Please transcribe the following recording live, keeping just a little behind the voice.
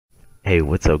Hey,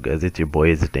 what's up, guys? It's your boy,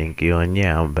 it's Dank, and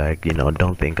yeah, I'm back.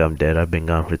 Don't think I'm dead. I've been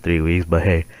gone for 3 weeks, but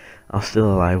hey, I'm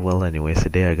still alive. Well, anyways,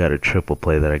 today I got a triple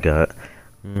play that I got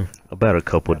about a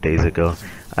couple days ago.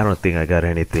 I don't think I got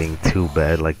anything too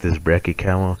bad like this brekkie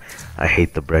camo. I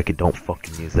hate the brekkie. Don't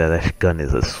fucking use that. That gun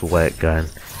is a sweat gun.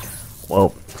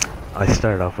 Well, I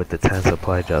started off with the 10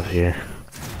 supply drops here.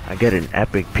 I get an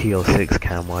epic PO6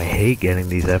 camo. I hate getting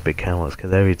these epic camos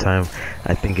because every time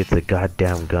I think it's a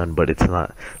goddamn gun, but it's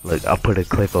not. Look, I'll put a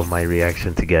clip of my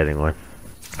reaction to getting one.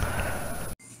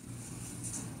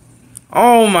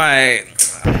 Oh my!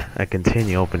 I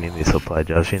continue opening these supply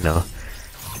drops,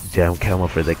 Jam camo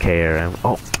for the KRM.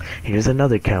 Oh, here's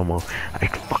another camo. I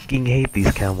fucking hate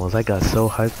these camos. I got so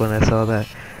hyped when I saw that.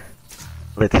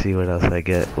 Let's see what else I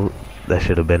get. Ooh, that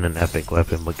should have been an epic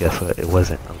weapon, but guess what? It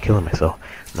wasn't. I'm killing myself.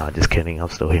 Nah, just kidding. I'm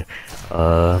still here.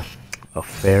 A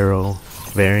Pharaoh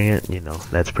variant,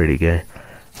 that's pretty good.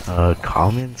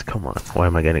 Commons? Come on. Why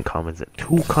am I getting commons?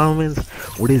 2 commons?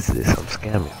 What is this? I'm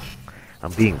scamming.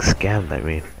 I'm being scammed, I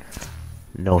mean.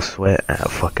 No sweat.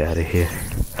 Fuck out of here.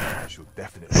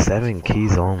 7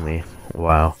 keys only.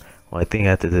 Wow. Well, I think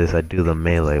after this I do the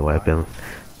melee weapon.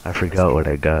 I forgot what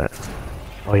I got.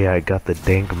 Oh yeah, I got the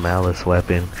Dank malice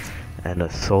weapon and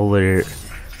a solar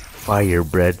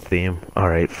firebread theme.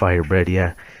 Alright, firebread,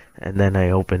 yeah. And then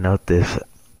I open up this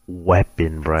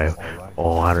weapon, bro.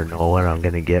 Oh, I don't know what I'm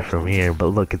gonna get from here, but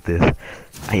look at this.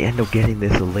 I end up getting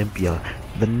this Olympia,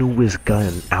 the newest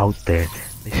gun out there.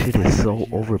 This shit is so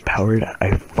overpowered.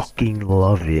 I fucking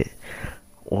love it.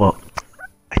 Well,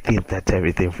 I think that's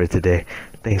everything for today.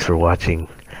 Thanks for watching.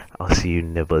 I'll see you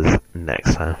nibbas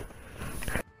next time.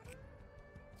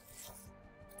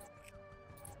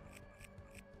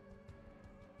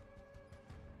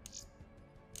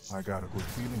 I got a good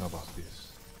feeling about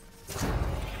this.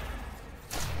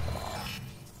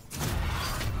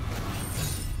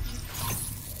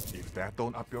 If that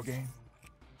don't up your game,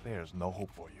 there's no hope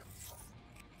for you.